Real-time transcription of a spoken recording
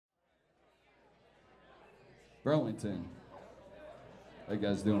Burlington. How you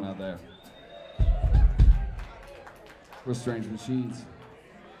guys doing out there? We're Strange Machines.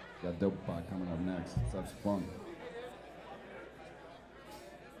 Got Dope Pot coming up next. Let's have some fun.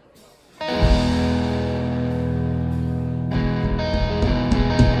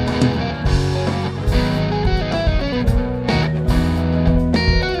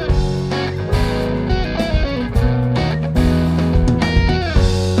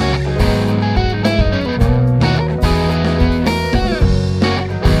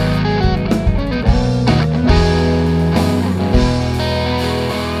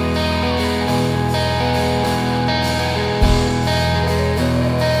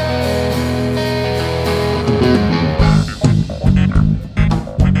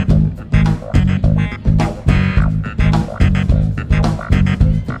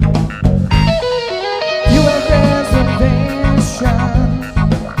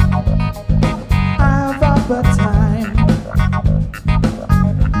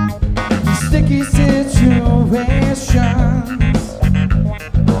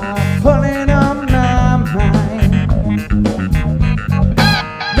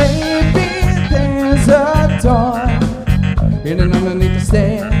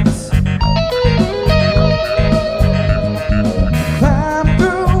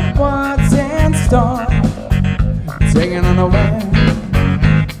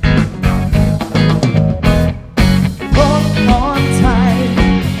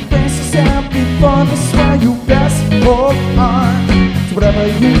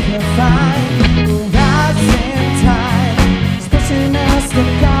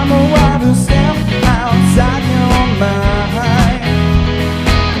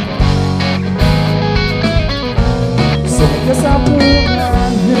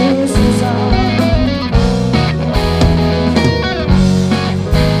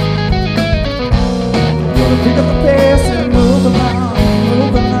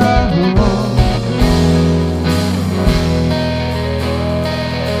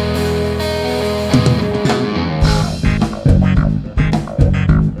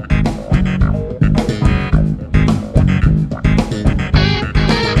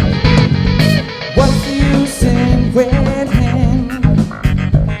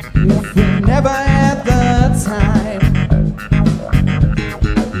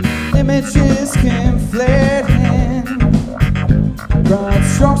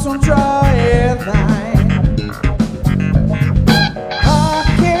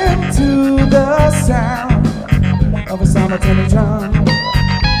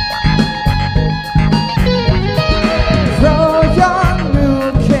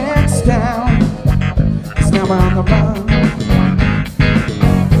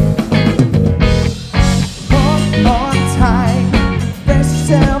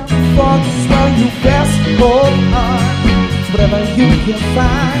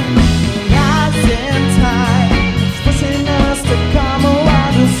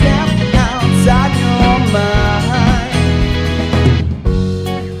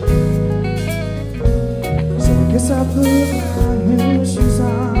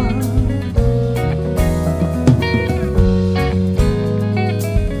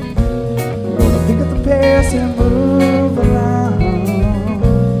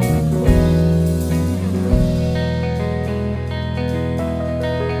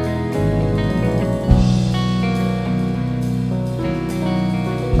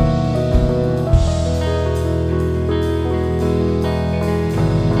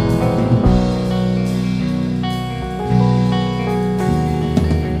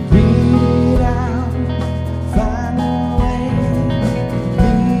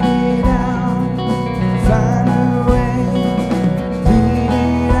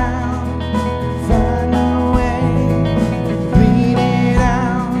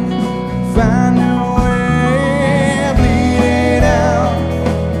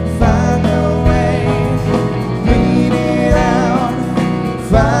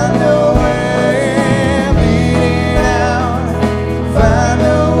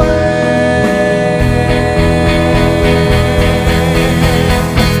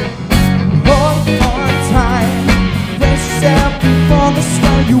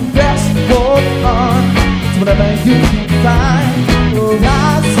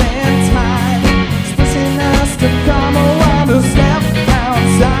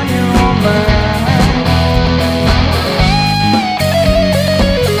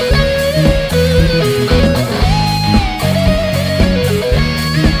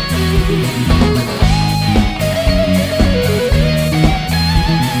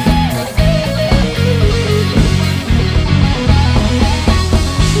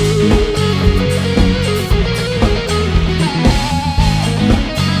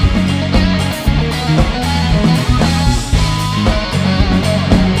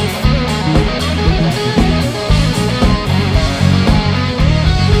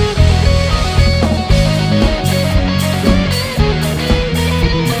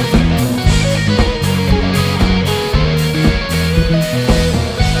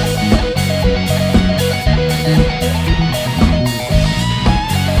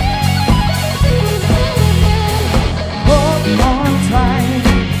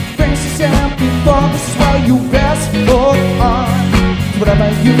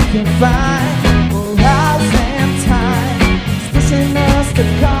 you can find. Rising tide is pushing us to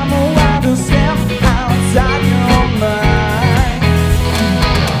come around to step outside your mind.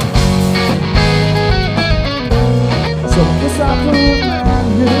 So guess I put my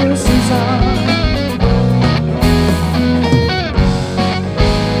new shoes on.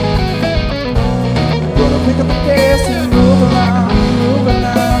 Gonna pick up the pace and move along, move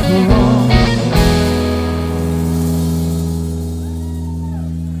along, move on.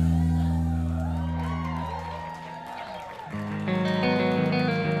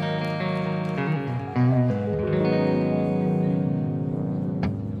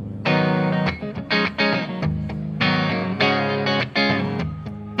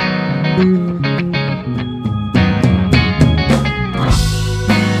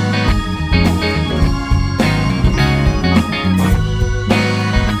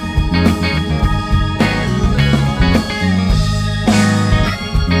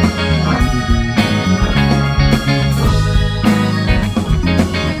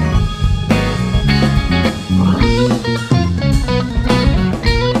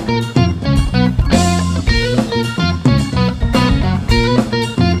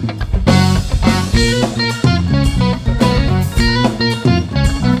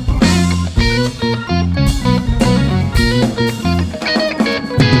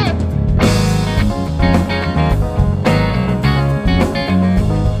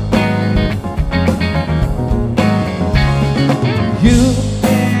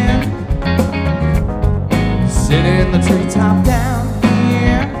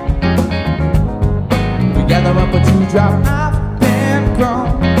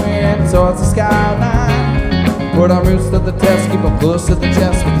 Put our roots to the test, keep a push to the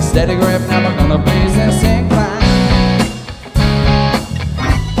chest with a steady grip. Now we're gonna blaze this incline.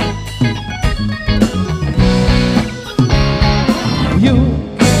 You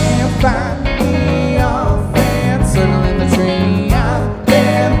can't find me off and circle in the tree. I've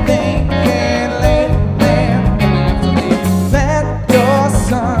been thinking lately, I'm gonna have to leave. Let your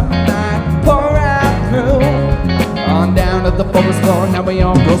sunlight pour right through on down to the forest floor. Now we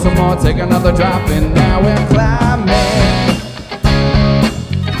all go some more, take another drop, and now we're climbing.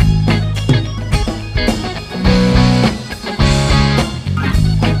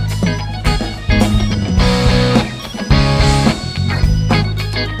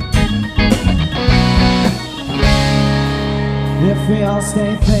 If we all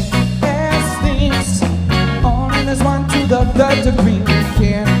stay thick as thieves, only there's one to the third degree. We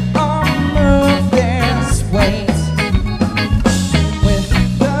can't all move this weight with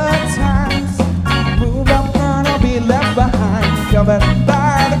the times. Move up front or be left behind, covered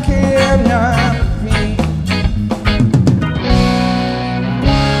by the canopy.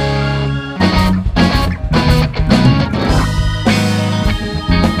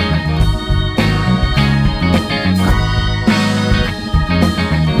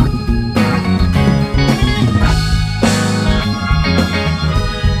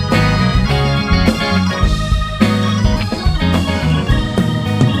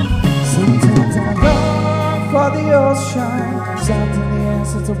 Sounds in the air,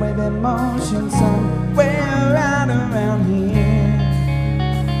 sets a wave in motion somewhere right around here.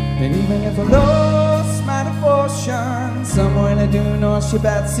 And even if I lost my devotion somewhere in a due north ship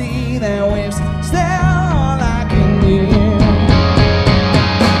at sea, their waves still all I can hear.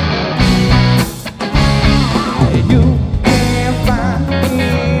 You can't find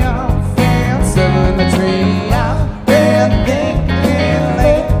me off and circling the tree. I've been thinking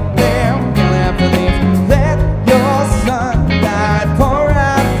lately, I'm gonna have to leave. Let your sunlight pour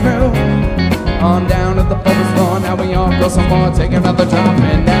right through on down to the forest floor. Now we all go some more, take another drop,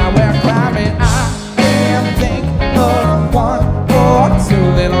 and now we're climbing. I can't think of one or two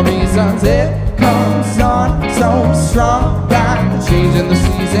little reasons it comes on so strong, like the change in the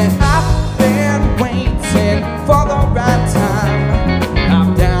season. I've been waiting for the right time.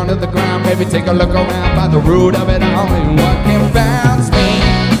 I'm down to the ground, baby, take a look around, by the root of it all, and what confounds me?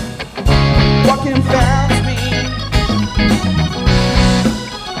 What confounds me?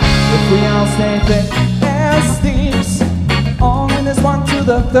 If we all stay thick as thieves, only there's one to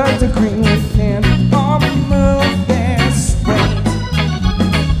the third degree. We can all move this weight.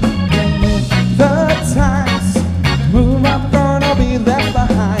 And with the times, move up front or be left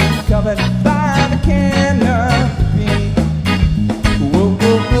behind, covered by the canopy. Whoa,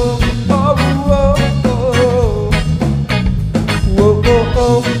 whoa, whoa, whoa, whoa, whoa, whoa, whoa, whoa,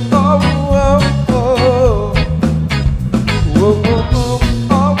 whoa, whoa, whoa, whoa.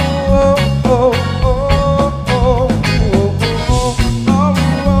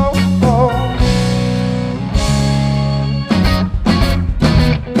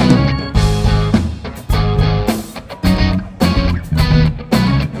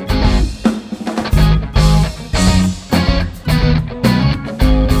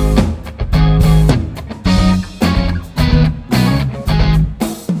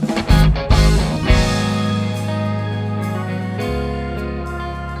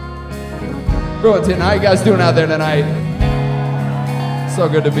 Burlington, how you guys doing out there tonight? So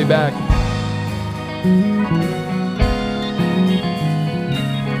good to be back.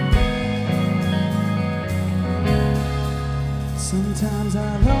 Sometimes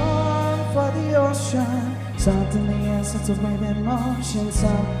I long for the ocean, something the air, such a wave in motion,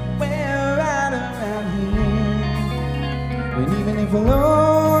 somewhere right around here. And even if I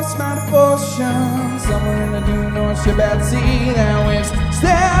lost my devotion, somewhere in the due north ship at sea, that was still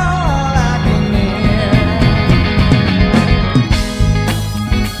all I can hear.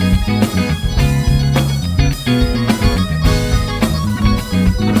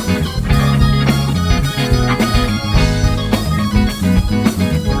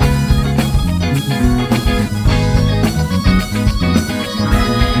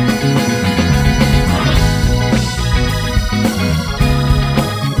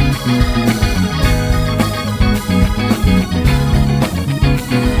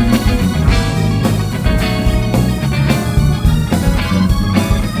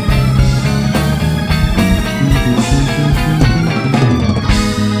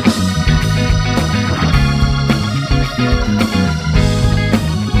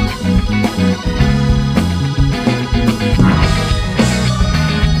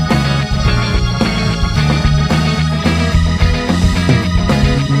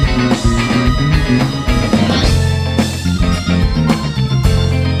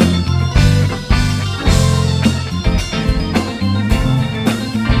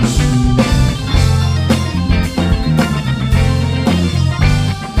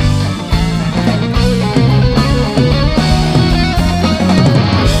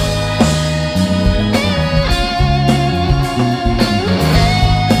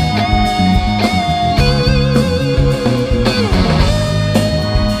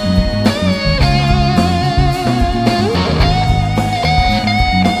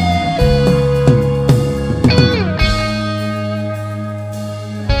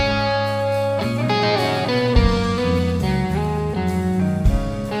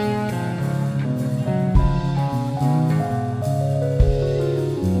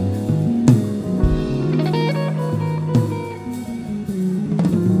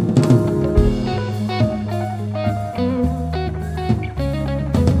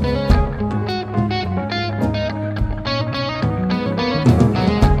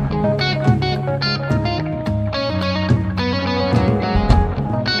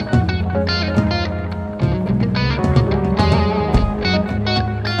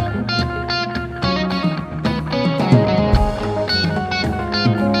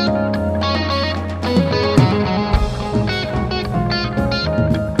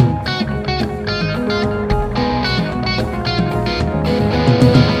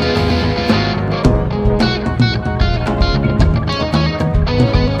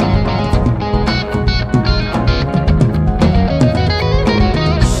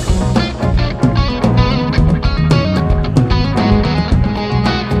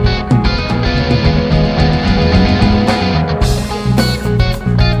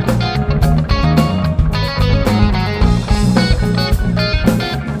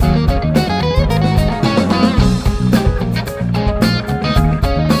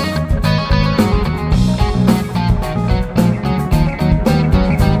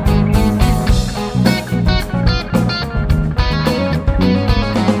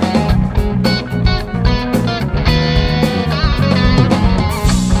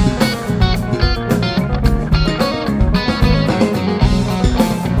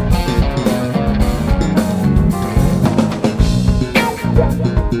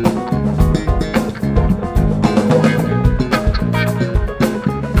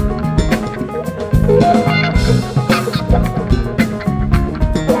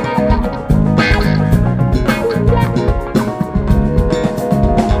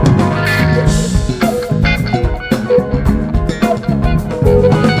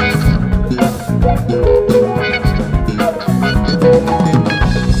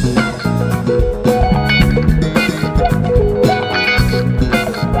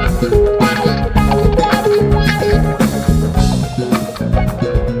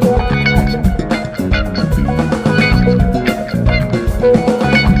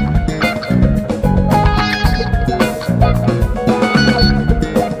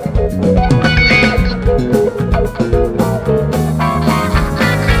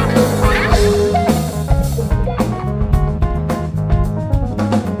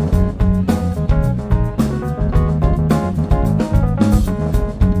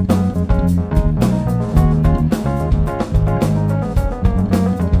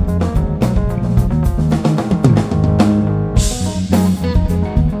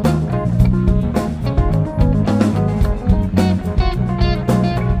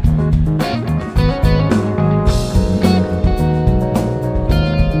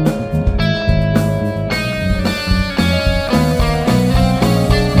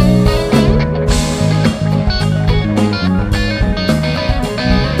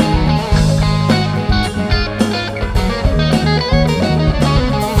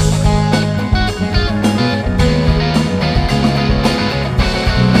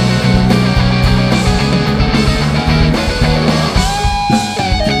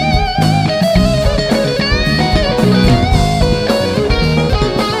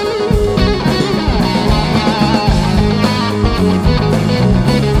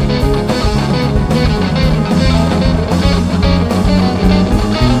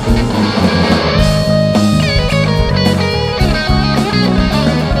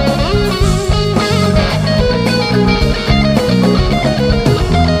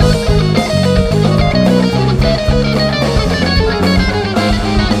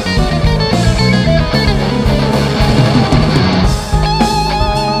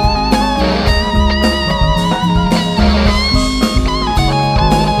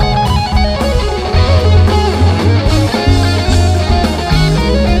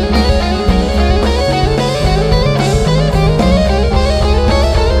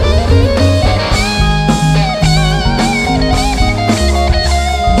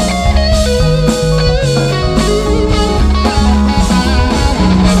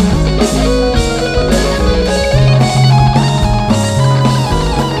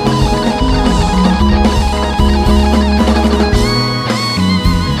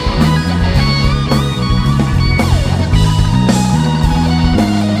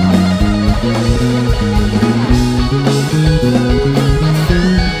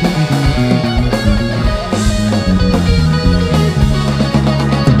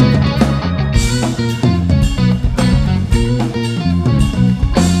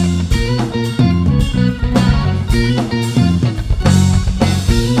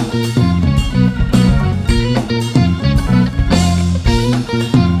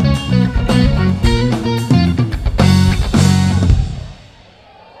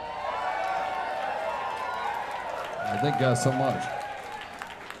 guys so much.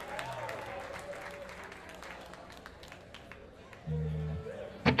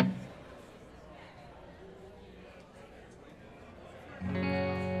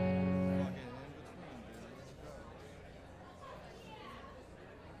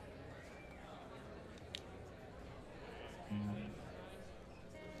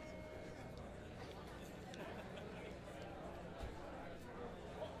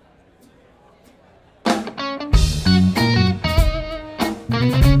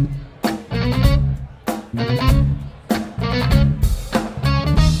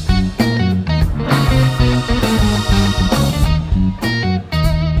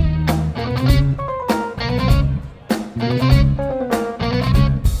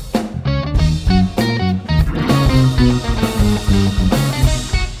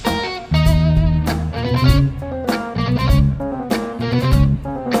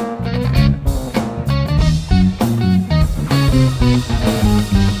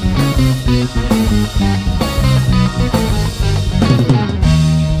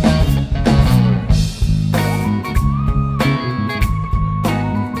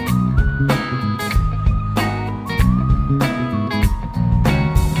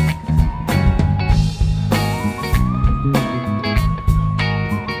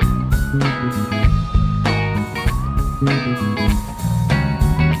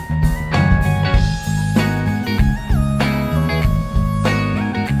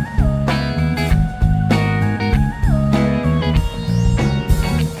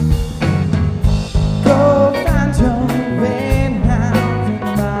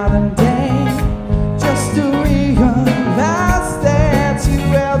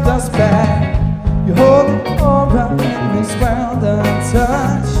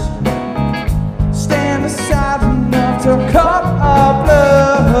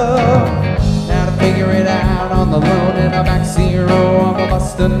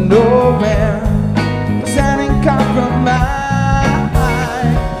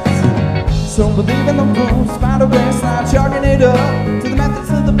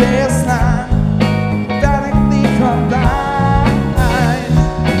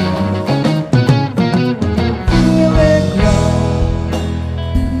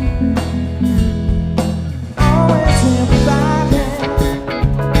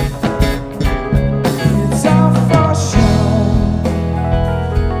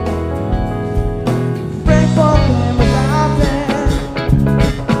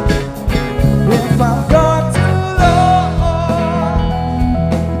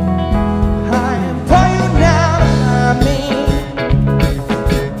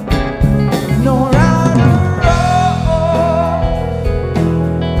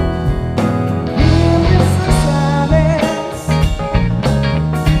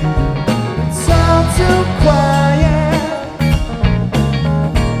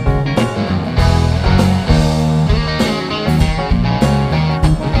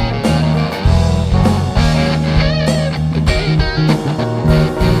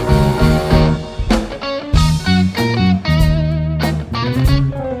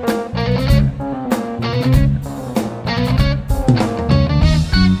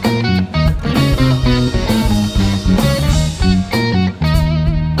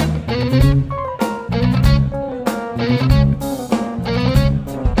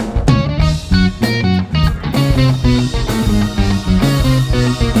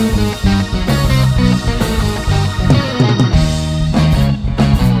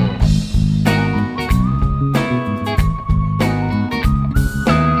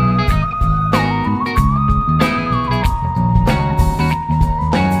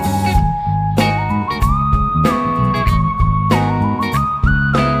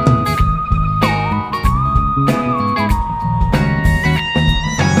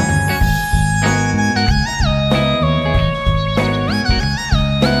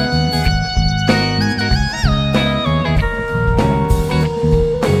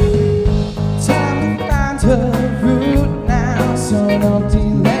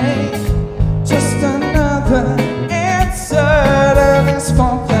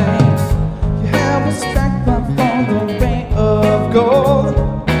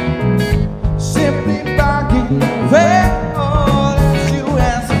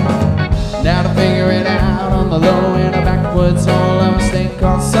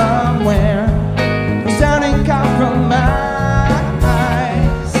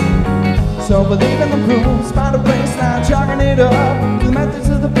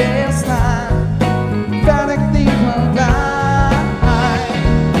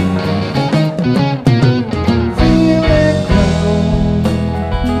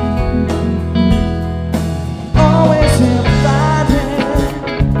 Always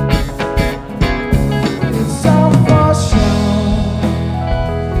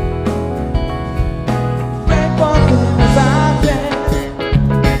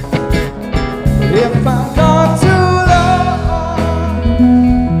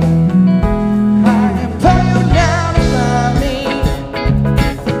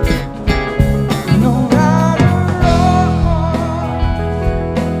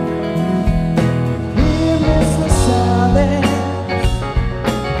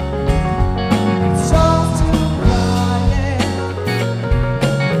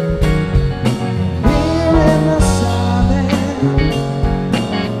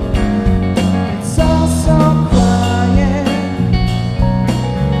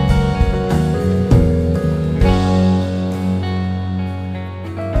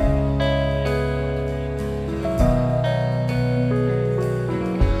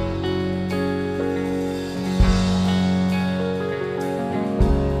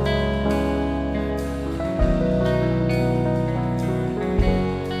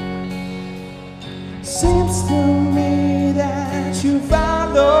Seems to me that you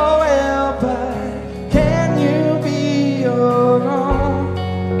follow well, but can you be your own?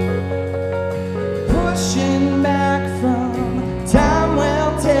 Pushing back from time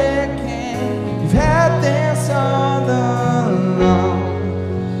well taken, you've had this all along.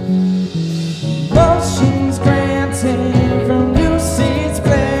 Motions granted from new seeds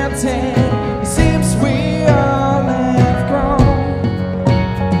planted, it seems we all have grown.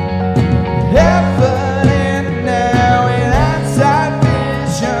 Evident now in outside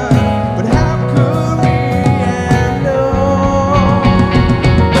vision, but how could we have known?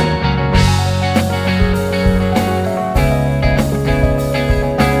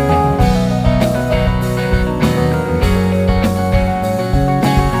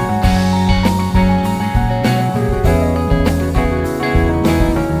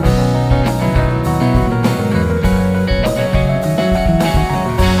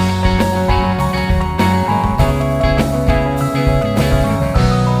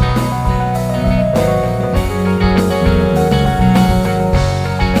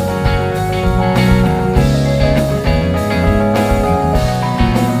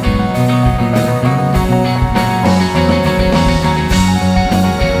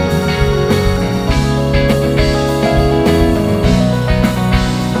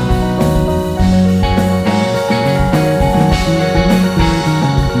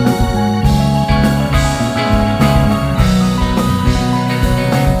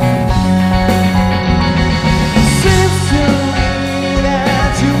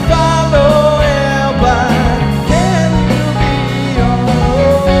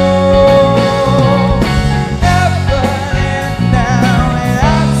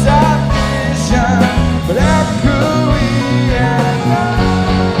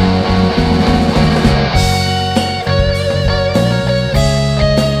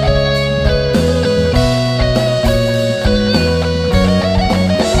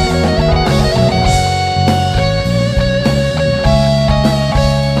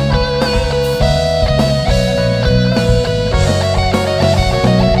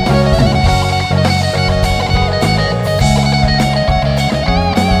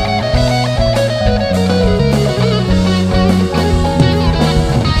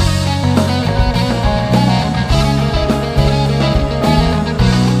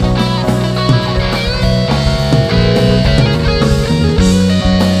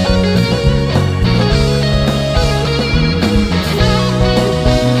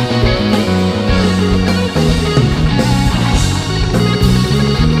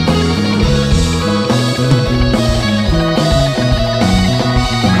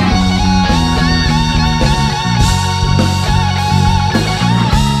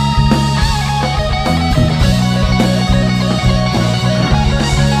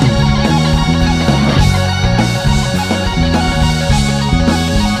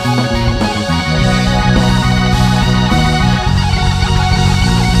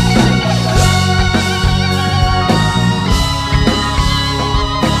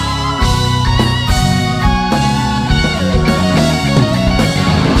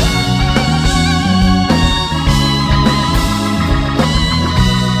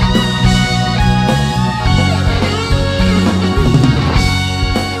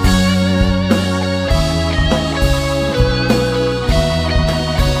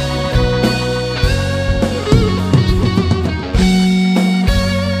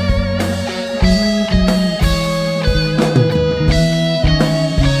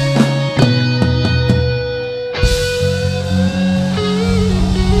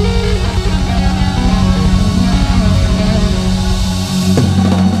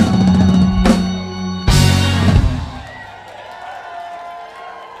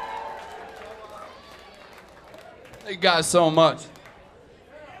 Thank you guys so much.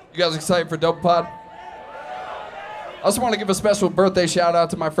 You guys excited for Dope Pod? I also want to give a special birthday shout out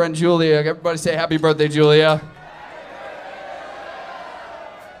to my friend Julia. Everybody say happy birthday, Julia.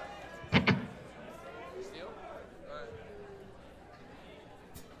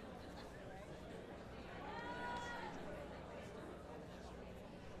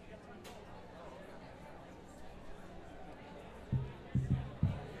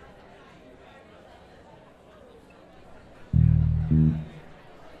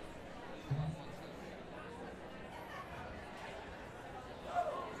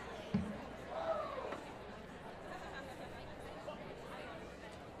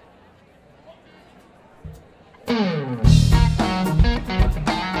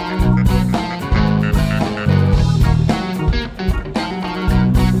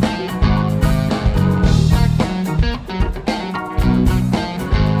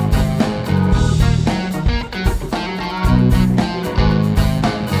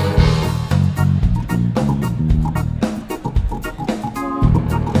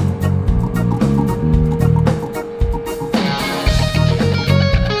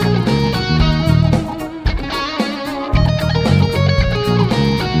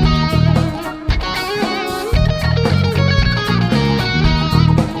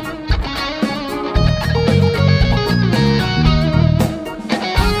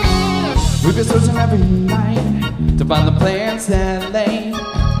 We've been searching every night to find the plans that lay.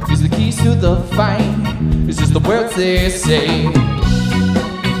 Use the keys to the fight. It's just the words they say.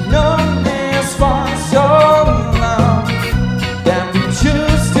 Known this for so long that we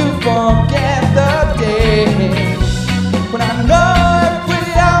choose to forget the day. But I know if we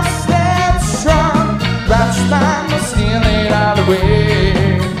all stand strong, righteous mind will steal it all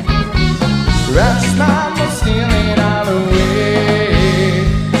away. Righteous mind will steal it all away.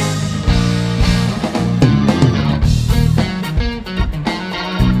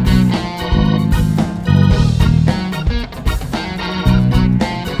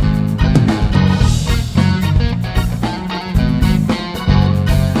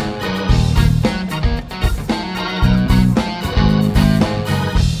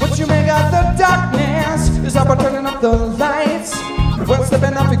 By turning up the lights, we're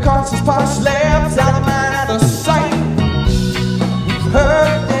slipping off your conscious polished lips, out of mind, out of sight. We've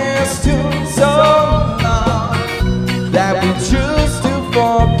heard this tune so long that we choose to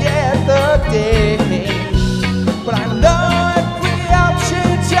forget the day. But I know if we all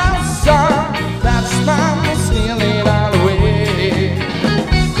change our song, that's mine will steal it all away.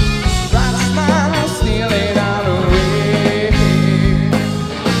 That's mine will steal it all away.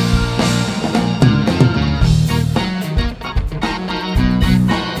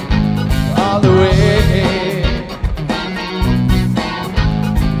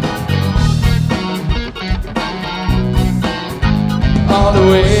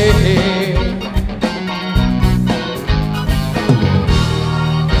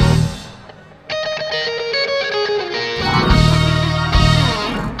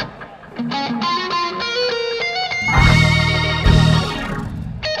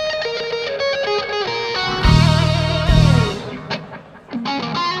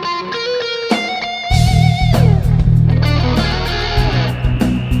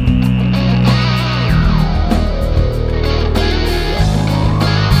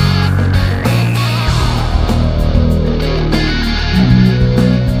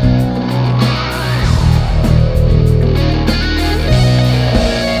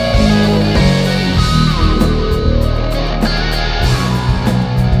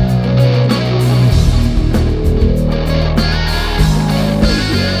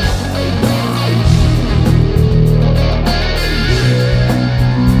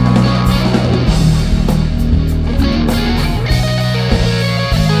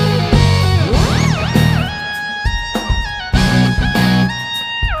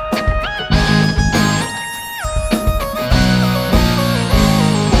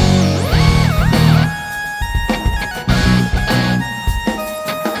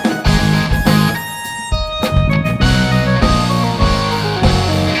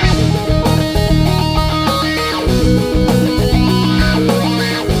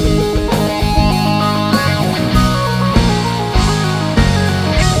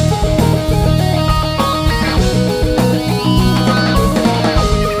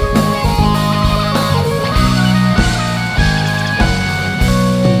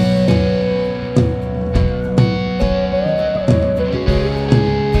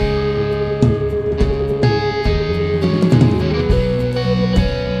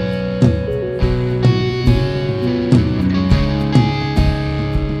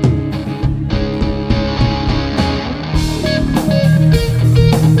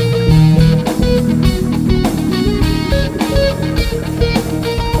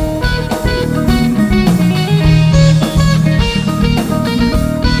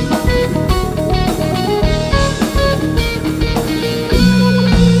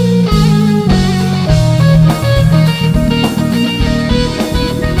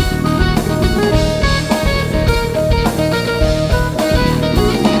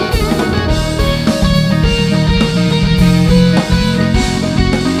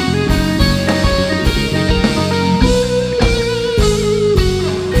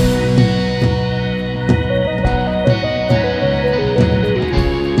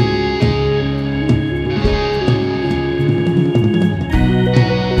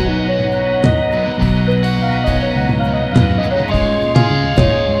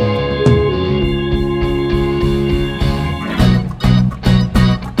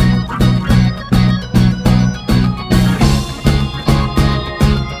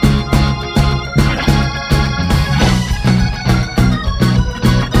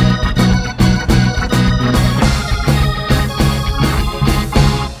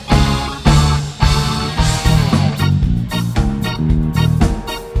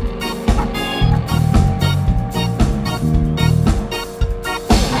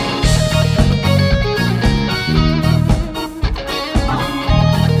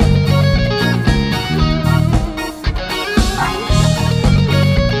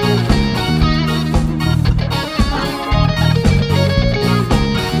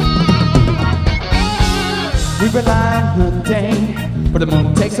 rely on her day, but the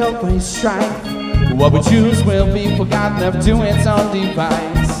moon takes away strife. What we choose will be forgotten, left to its own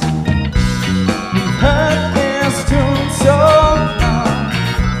device. We've heard this tune so long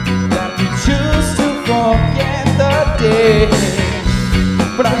that we choose to forget the day.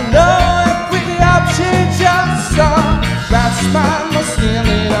 But I know if we all change our song, right smile will steal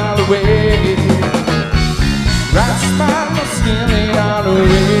it all away. Right smile will steal it all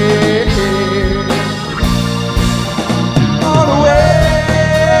away. All the way.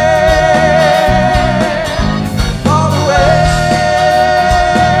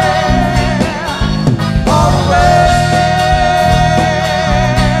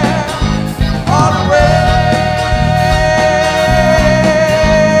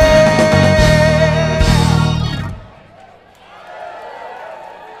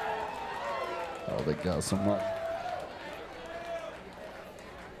 So much.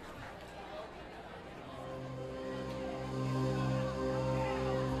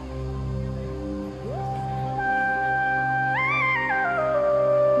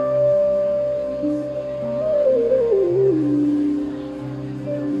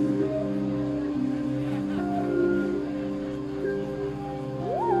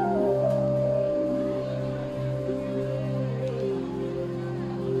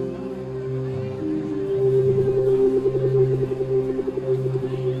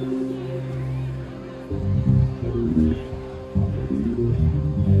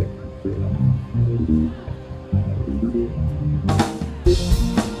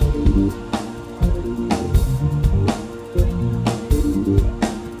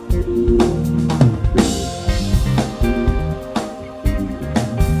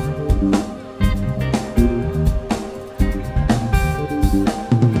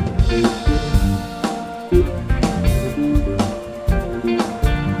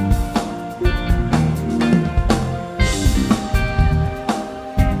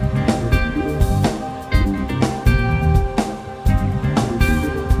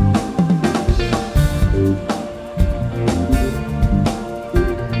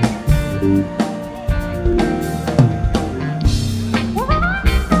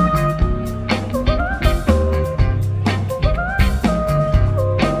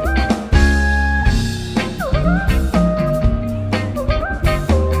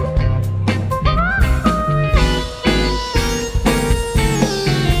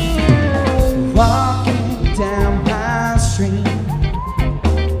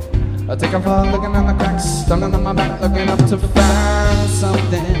 Looking on the cracks, stumbling on my back, looking up to find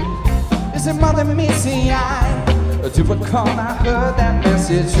something. Is it more than meets the eye? To recall, I heard that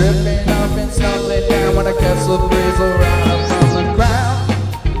message tripping up and stumbling down when I catch the breeze around up from the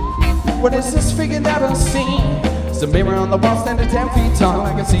ground. What is this figure that I see? It's a mirror on the wall standing 10 feet tall.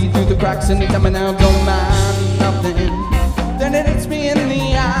 I can see through the cracks and it's coming out, don't mind nothing. Then it hits me in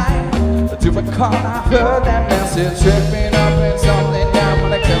the eye. To recall, I heard that message tripping up and stumbling down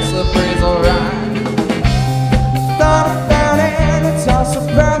when I catch the breeze around. Thought about it, it's all so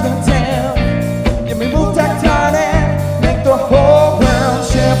Burlington. Give me move tectonic, make the whole world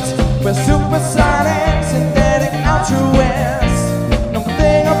shift. We're supersonic, synthetic altruists. No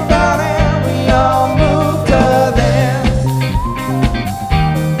thing about it, we all move to this.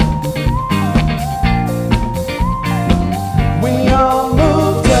 We all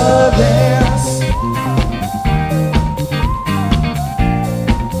move to this.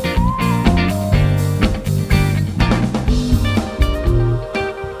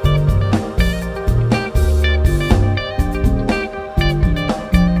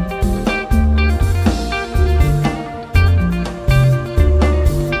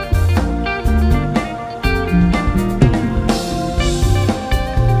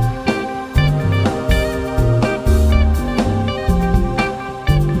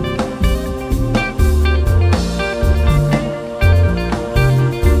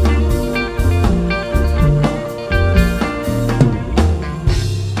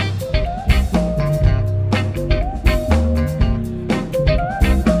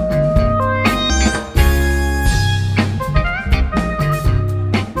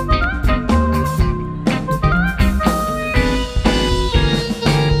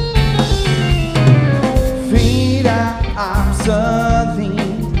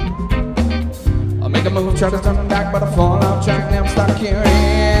 Try to turn back, but I fall off track. Now I'm stuck here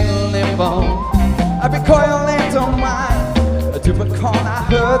in limbo. I recoil and don't mind. To recall, I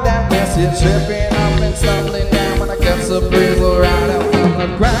heard that message tripping up and stumbling down when I catch the breeze right out from the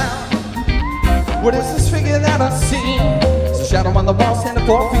ground. What is this figure that I see? It's a shadow on the wall, standing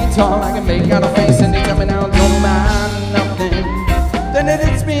 4 feet tall. I can make out a face and they tell me now don't mind nothing. Then it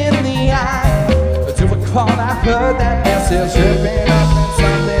hits me in the eye. To recall, I heard that message ripping up and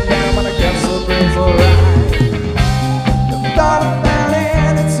something down when I guess the brains will ride. The thought about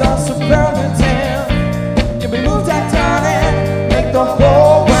it, it's all so Burlington. Can we move tectonic, make the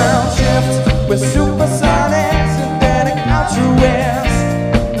whole world shift with supersonic, synthetic altruists.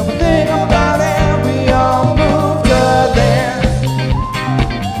 No one thing about it, we all move to this.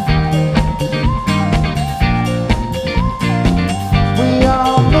 We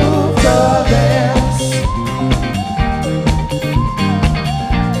all move to this.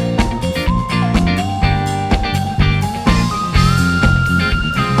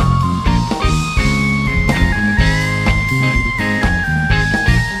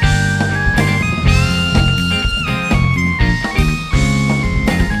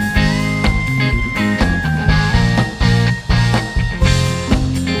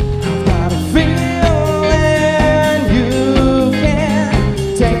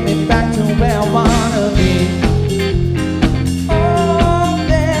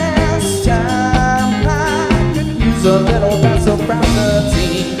 A little bit of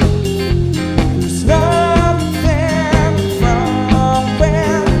sobriety. There's nothing wrong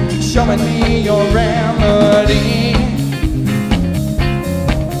with showing me your remedy.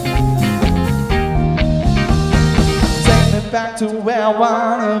 Take me back to where I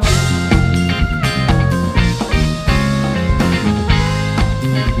wanna be.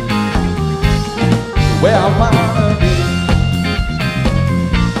 Where I wanna be.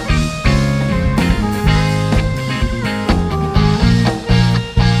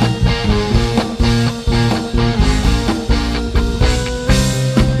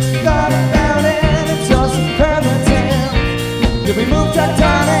 We move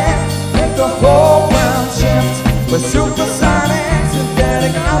tectonic, make the whole world shift. We're supersonic,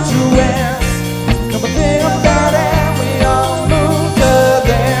 synthetic altruists. No one thing about it, we all move to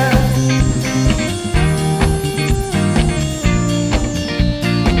this.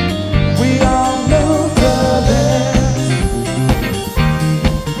 We all move to this.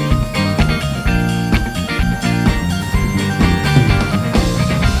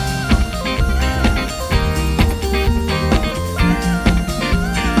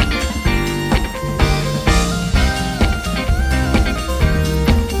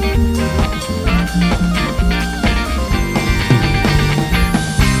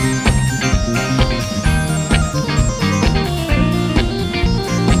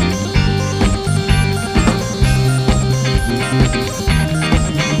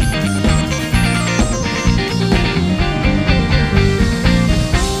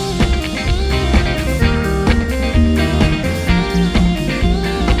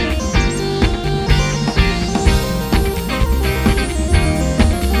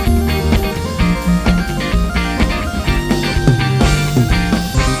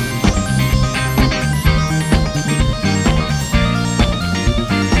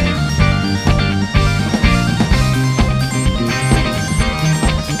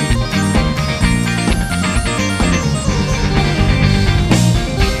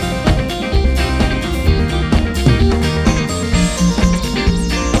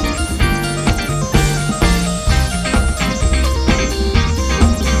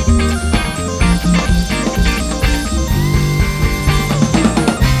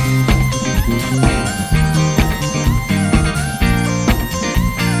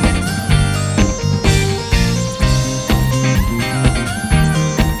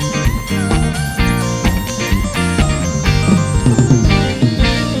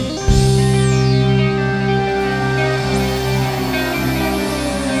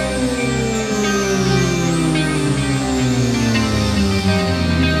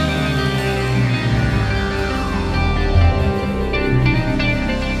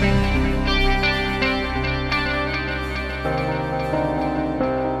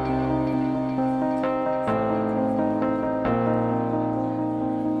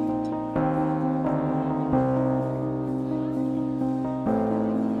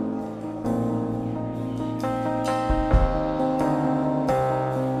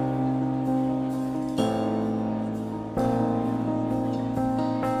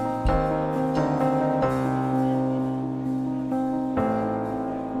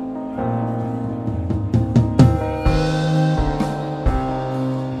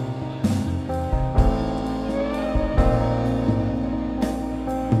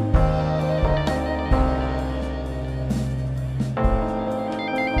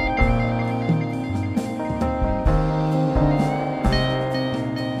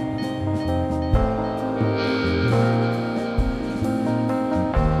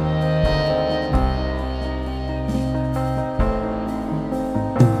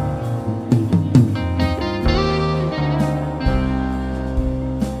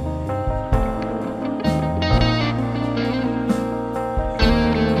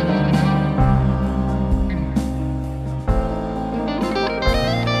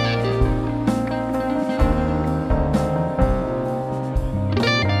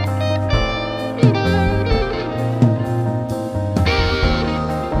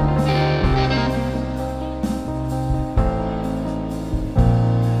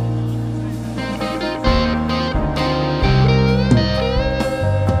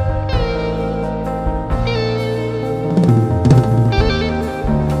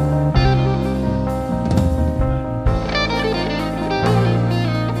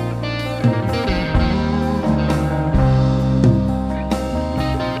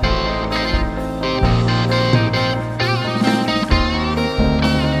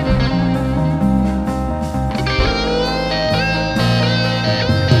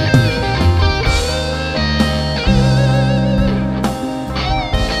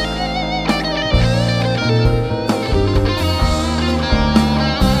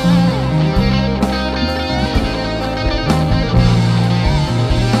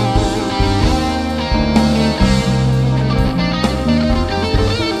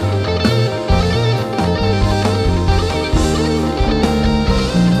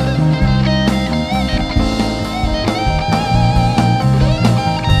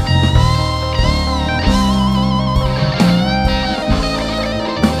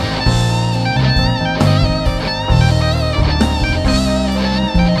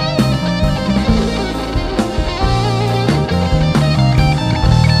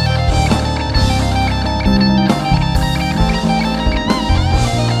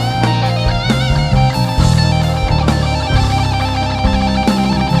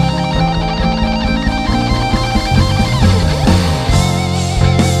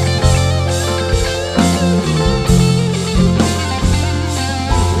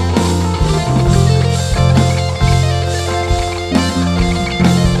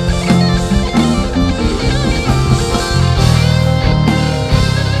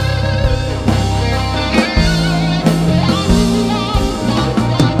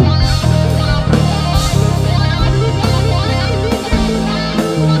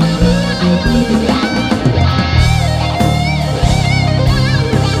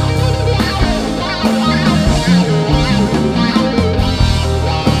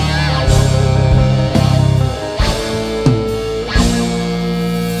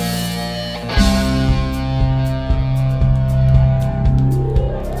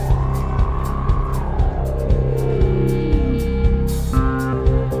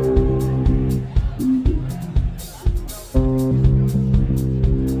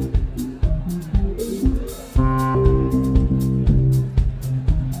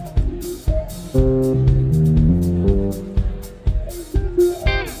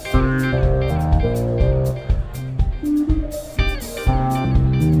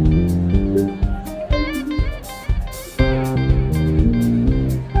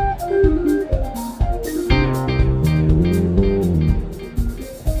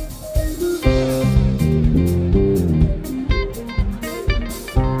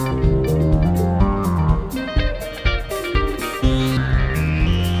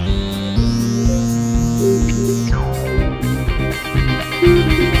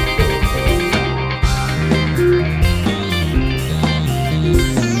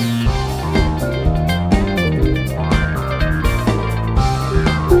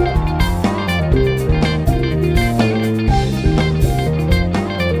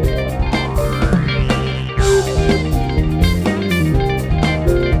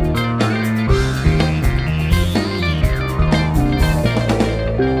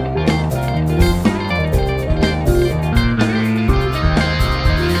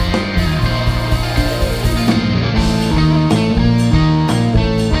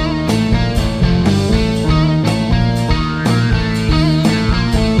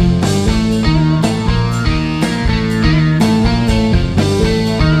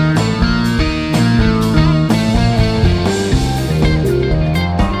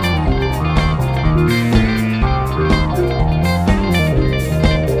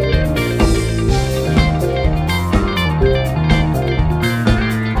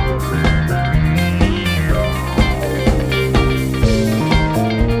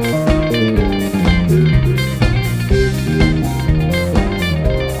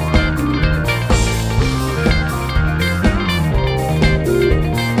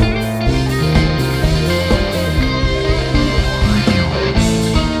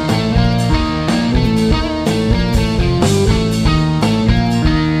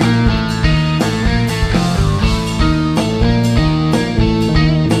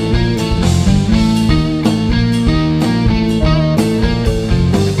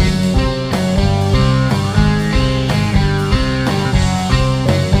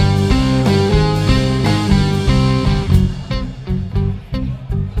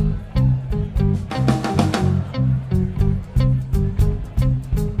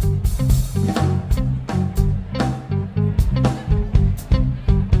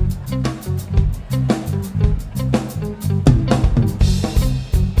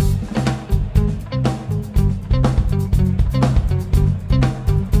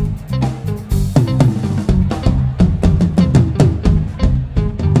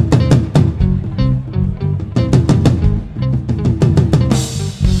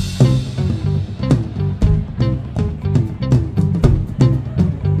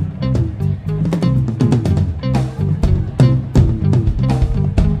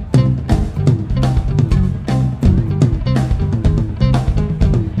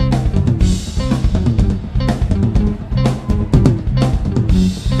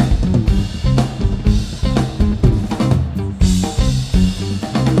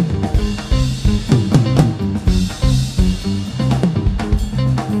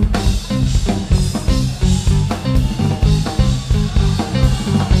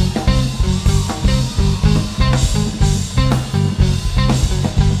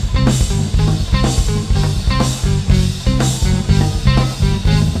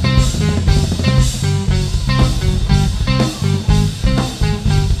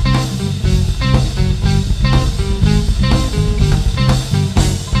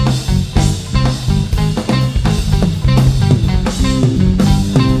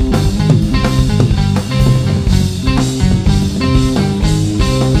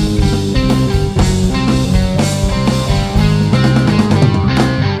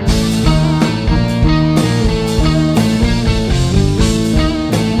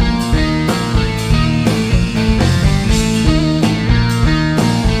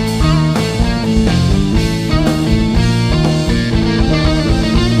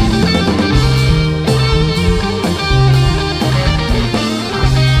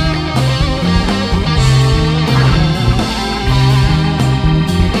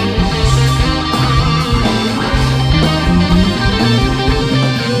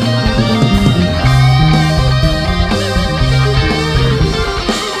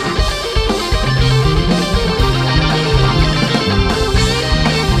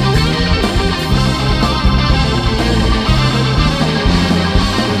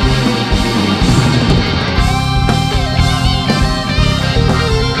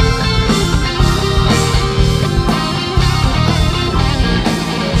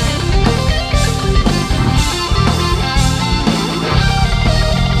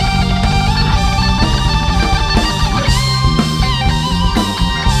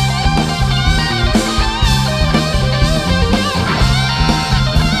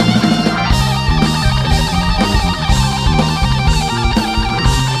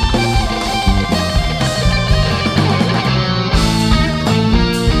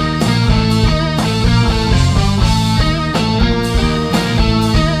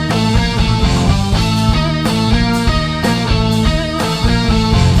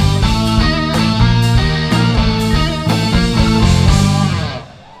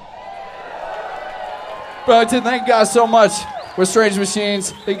 Burlington, thank you guys so much. We're Strange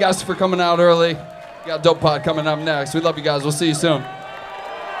Machines. Thank you guys for coming out early. We got Dope Pod coming up next. We love you guys. We'll see you soon.